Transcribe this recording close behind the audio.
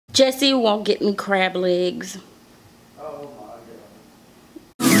Jesse won't get me crab legs. Oh my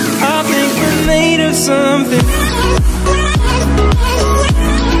god. I think we're made of something.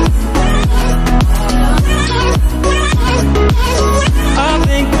 I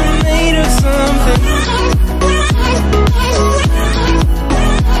think we're made of something.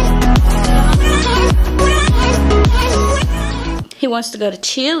 He wants to go to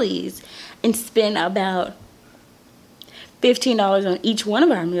Chili's and spend about $15 on each one of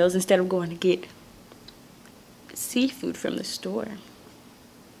our meals instead of going to get seafood from the store.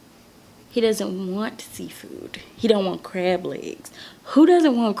 He doesn't want seafood. He don't want crab legs. Who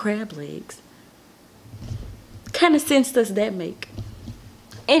doesn't want crab legs? What kind of sense does that make?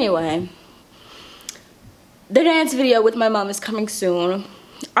 Anyway, the dance video with my mom is coming soon.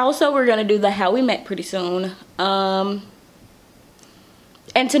 Also, we're gonna do the How We Met pretty soon.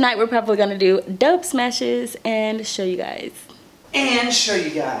 And tonight we're probably gonna do dub smashes and show you guys.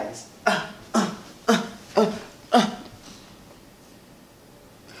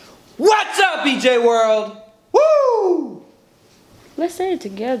 What's up, EJWorld? Woo! Let's say it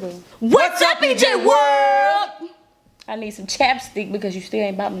together. What's up, EJWorld? I need some chapstick because you still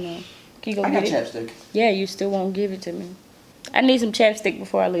ain't bought me none. Can you go get it? chapstick. Yeah, you still won't give it to me. I need some chapstick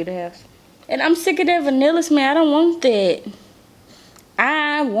before I leave the house. And I'm sick of that vanilla smell. I don't want that.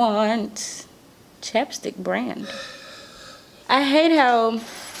 I want chapstick brand. I hate how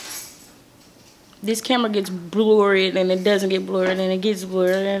this camera gets blurry and it doesn't get blurred and it gets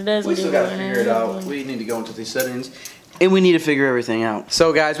blurred and it doesn't We get still blurred. gotta figure it out. We need to go into these settings and we need to figure everything out.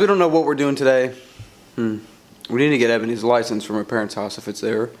 So guys, we don't know what we're doing today. We need to get Ebony's license from her parents' house if it's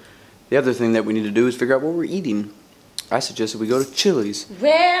there. The other thing that we need to do is figure out what we're eating. I suggested we go to Chili's.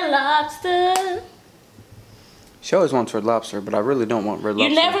 Red Lobster. She always wants Red Lobster, but I really don't want Red Lobster.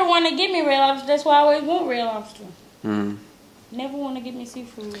 You never want to give me Red Lobster. That's why I always want Red Lobster. Never want to give me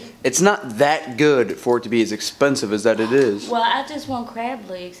seafood. It's not that good for it to be as expensive as that it is. Well, I just want crab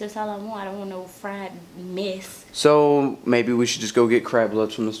legs. That's all I want. I don't want no fried mess. So maybe we should just go get crab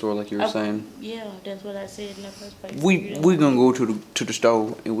legs from the store, like you were saying. Yeah, that's what I said in the first place. We gonna go to the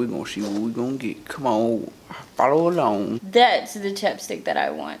store and we gonna see what we gonna get. Come on, follow along. That's the chapstick that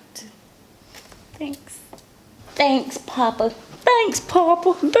I want. Thanks. Thanks, Papa. Thanks,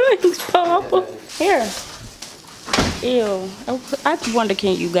 Papa. Thanks, Papa. Here. Ew. I wonder,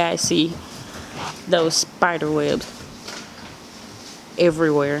 can you guys see those spider webs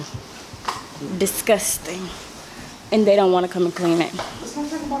everywhere? Disgusting. And they don't want to come and clean it.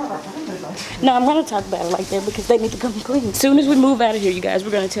 No, I'm going to talk about it like that because they need to come and clean it. As soon as we move out of here, you guys,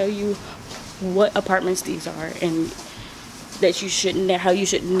 we're going to tell you what apartments these are and that you shouldn't, how you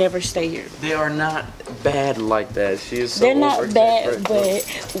should never stay here. They are not bad like that. She is so They're not bad, but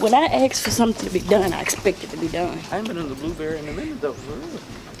when I ask for something to be done, I expect it to be done. I haven't been in the Blueberry in a minute though, for real.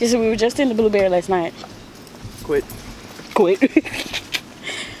 Just we were just in the Blueberry last night. Quit.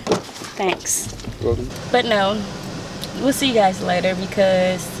 Thanks. Welcome. But no, we'll see you guys later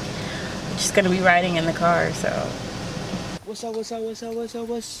because we're just gonna be riding in the car, so. What's up, what's up, what's up, what's up,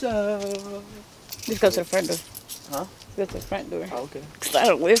 what's up? Let's go to the front door. Huh? Let's go to the front door. Oh, okay. Because I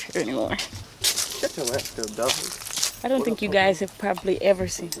don't live here anymore. Shut your ass up, dog. I don't think you guys have probably ever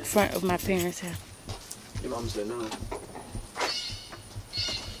seen the front of my parents' house. Your mom said no.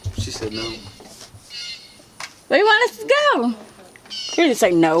 She said no. Where you want us to go? You didn't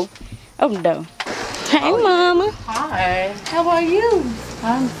say no. Oh no. Hey, Mama. Hi. How are you?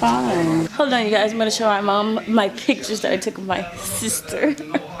 I'm fine. Hold on, you guys. I'm going to show my mom my pictures that I took of my sister.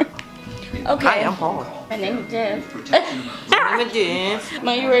 Okay. Hi, I'm Paul. My name is Jeff. My name is Jeff.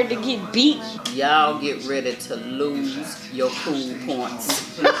 Man, you ready to get beat? Y'all get ready to lose your cool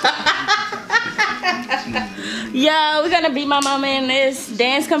points. Yo, we're gonna beat my mama in this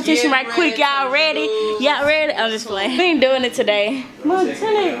dance competition right quick. Y'all ready? Y'all ready? I'm just playing. We ain't doing it today. Mom, milk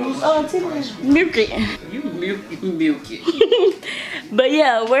it. You milk it. But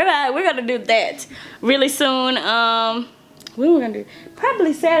yeah, we're gonna do that really soon. What are we gonna do?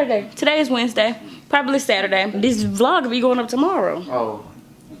 Probably Saturday. Today is Wednesday. Probably Saturday. This vlog will be going up tomorrow. Oh,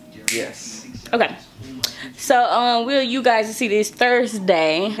 yes. Okay. So you guys see this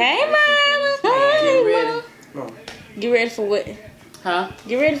Thursday. Hey, Mama. Hey, Mama. Get ready for what? Huh?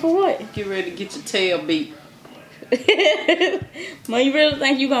 Get ready for what? Get ready to get your tail beat. Mom, you really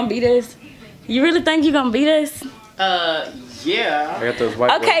think you gonna beat us? You really think you gonna beat us? Yeah. I got those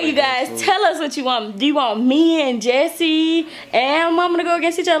white. Okay, you guys, tell us what you want. Do you want me and Jesse and Mama to go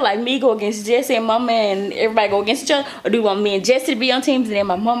against each other? Like me go against Jesse and Mama and everybody go against each other? Or do you want me and Jesse to be on teams and then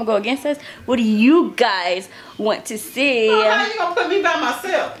my Mama go against us? What do you guys want to see? How you gonna put me by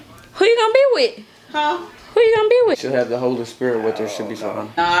myself? Who you gonna be with? Huh? Who you gonna be with? She'll have the Holy Spirit with her. She'll be fine.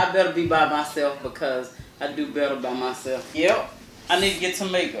 Nah, I better be by myself because I do better by myself. Yep. I need to get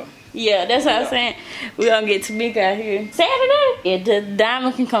some makeup. Yeah, that's what I'm saying. We're gonna get Tamika out here Saturday. Yeah, the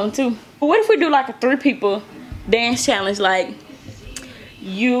Diamond can come too. But what if we do like a 3 people dance challenge, like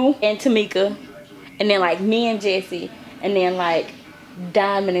you and Tamika, and then like me and Jesse, and then like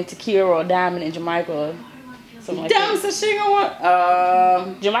Diamond and Takira, or Diamond and Jamaica, or something like Diamond that. said she gonna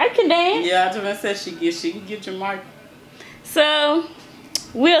what? Jamaica can dance. Yeah, Diamond said she can get Jamaica. So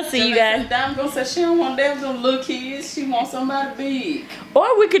we'll see you guys. Diamond gonna say she don't want them little kids. She wants somebody big.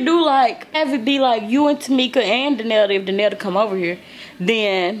 Or we could do like, have it be like you and Tamika and Danelle, if Danelle come over here.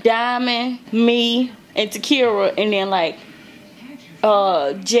 Then Diamond, me, and Takira, and then like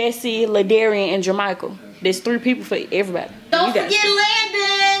Jesse, Ladarian, and Jermichael. There's 3 people for everybody. Don't You guys- forget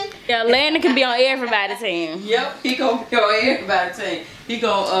Landon. Yeah, Landon can be on everybody's team. Yep, he gonna be on everybody's team. He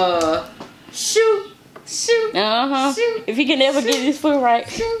gonna shoot. Shoot. Shoot. If he can never get his foot right.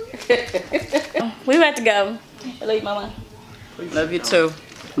 We about to go. I love you, Mama. Love you too.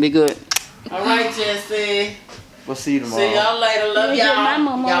 Be good. All right, Jesse. We'll see you tomorrow. See y'all later. Love Yeah, my y'all.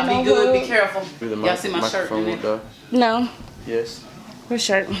 mama Y'all be don't good. work. Be careful. Y'all see my shirt in it? No. Yes. What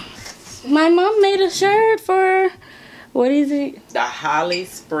shirt? My mom made a shirt for, what is it? The Holly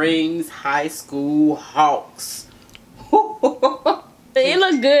Springs High School Hawks. It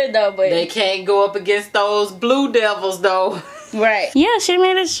look good though, but They can't go up against those Blue Devils though. right. Yeah, she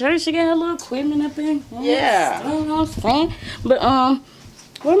made a shirt. She got her little equipment up in. Yeah. You know what I'm saying? But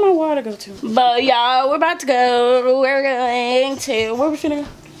where my water go to? But y'all, we're about to go. We're going to, where we finna go?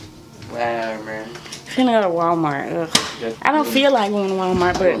 Wow, man. Finna go to Walmart. Ugh. I don't feel like going to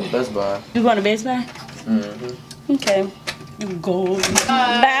Walmart, but Best Buy. you going to Best Buy? Mm-hmm. Okay. You go.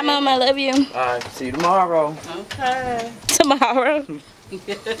 Bye, Mom. I love you. Alright, see you tomorrow. Okay. Tomorrow. I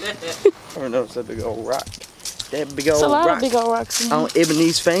don't know, it's that big old rock. That big old It's a lot rock of big old rocks in here. on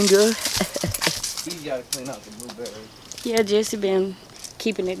Ebony's finger. He's gotta clean out the blueberries. Yeah, Jesse been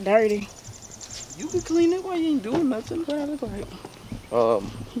keeping it dirty. You can clean it while you ain't doing nothing. What I look like?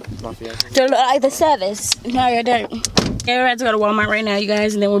 My fiance. To look like the service. Now you're dirty. Yeah, we're about to go to Walmart right now, you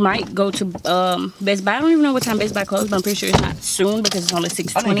guys, and then we might go to Best Buy. I don't even know what time Best Buy closed, but I'm pretty sure it's not soon because it's only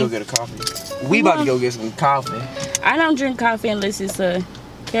 6:20. I need to go get a coffee. We about to go get some coffee. I don't drink coffee unless it's a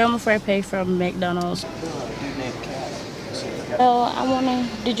caramel frappe from McDonald's.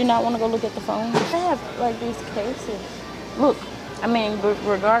 Did you not want to go look at the phone? I have like these cases. Look, I mean,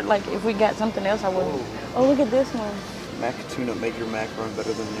 regard, like if we got something else, I wouldn't. Oh, look at this one. Mac tuna make your Mac run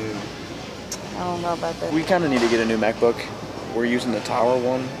better than new. I don't know about that. We kind of need to get a new MacBook. We're using the tower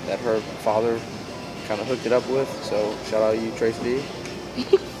one that her father kind of hooked it up with. So shout out to you, Trace D.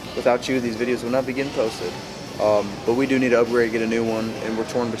 Without you, these videos will not be getting posted. But we do need to upgrade, get a new one, and we're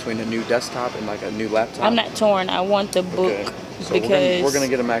torn between a new desktop and like a new laptop. I'm not torn. I want the book So because we're gonna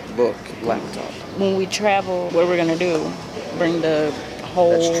get a MacBook laptop. when we travel, what we're gonna do? Bring the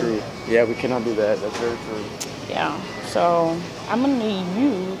whole. That's true. Yeah, we cannot do that. That's very true. Yeah. So I'm gonna need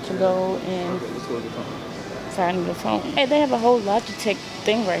you to go and Let's go to the phone. find the phone. Hey, they have a whole Logitech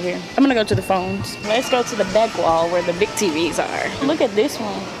thing right here. I'm gonna go to the phones. Let's go to the back wall where the big TVs are. Look at this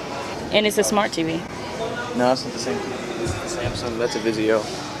one, and it's a smart TV. No, it's not the same. It's the Samsung. That's a Vizio.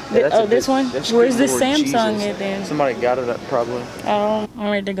 This one? Where's the Samsung Jesus. at then? Somebody got it probably. Oh, I'm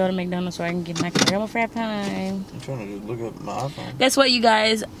ready to go to McDonald's so I can get my caramel frappe. I'm trying to look at my iPhone. Guess what, you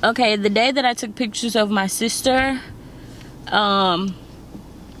guys? Okay, the day that I took pictures of my sister, I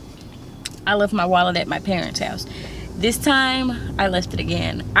left my wallet at my parents' house. This time, I left it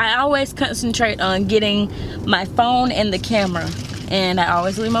again. I always concentrate on getting my phone and the camera, and I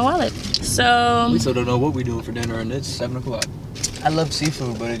always leave my wallet. So We still don't know what we're doing for dinner, and it's 7 o'clock. I love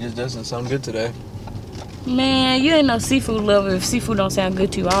seafood, but it just doesn't sound good today. man, you ain't no seafood lover if seafood don't sound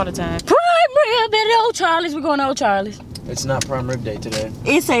good to you all the time. Prime rib at Old Charlie's. We're going to Old Charlie's. It's not prime rib day today.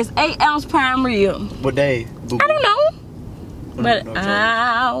 It says 8-ounce prime rib. What day? I don't know. But No,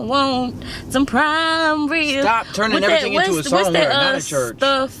 I want some prime rib. Stop turning everything into a song. We're not a church.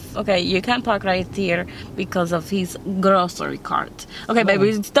 Stuff? Okay, you can't park right here because of his grocery cart. Okay,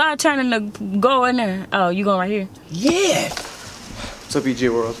 baby, start turning the go in there. Oh, you going right here? Yeah. What's up,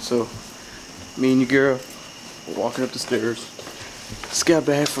 EJWorld? So, me and your girl were walking up the stairs. Just got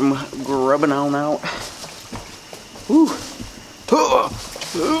back from grubbing on out. Woo.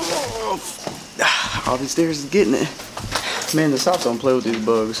 All these stairs is getting it. Man, the South don't play with these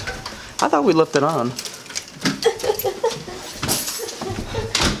bugs. I thought we left it on.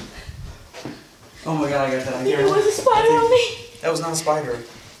 Oh my god, I got that. There was a spider on me. That was not a spider.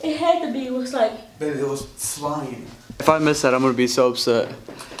 It had to be. It was like. Baby, it was flying. If I miss that, I'm gonna be so upset.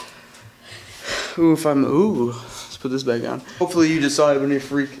 Ooh, let's put this back on. Hopefully you just saw Ebony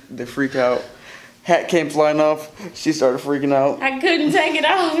freak out. Hat came flying off. She started freaking out. I couldn't take it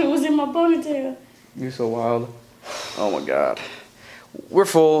off. It was in my ponytail. You're so wild. Oh my God. We're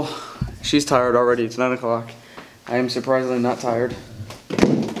full. She's tired already. It's 9 o'clock. I am surprisingly not tired.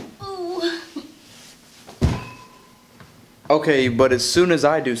 Ooh. Okay, but as soon as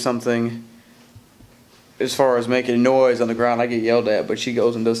I do something, as far as making noise on the ground, I get yelled at, but she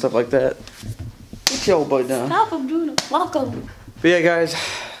goes and does stuff like that. Get your butt down. Stop him doing it. Walk over. But yeah, guys,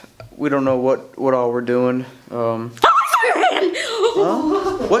 we don't know what all we're doing. Oh, it's on your hand.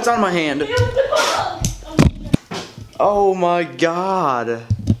 Huh? What's on my hand? Oh my God.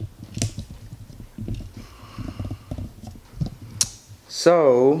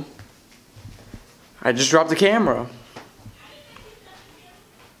 So, I just dropped the camera.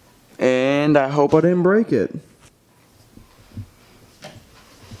 And I hope I didn't break it.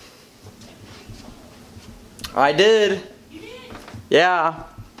 I did. You did? Yeah.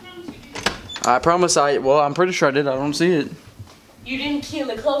 I promise well, I'm pretty sure I did. I don't see it. You didn't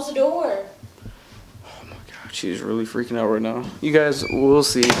kill it. Close the door. Oh my God, she's really freaking out right now. You guys, we'll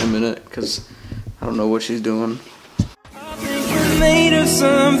see in a minute, because I don't know what she's doing. I think we're made of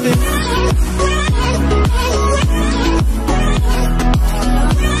something.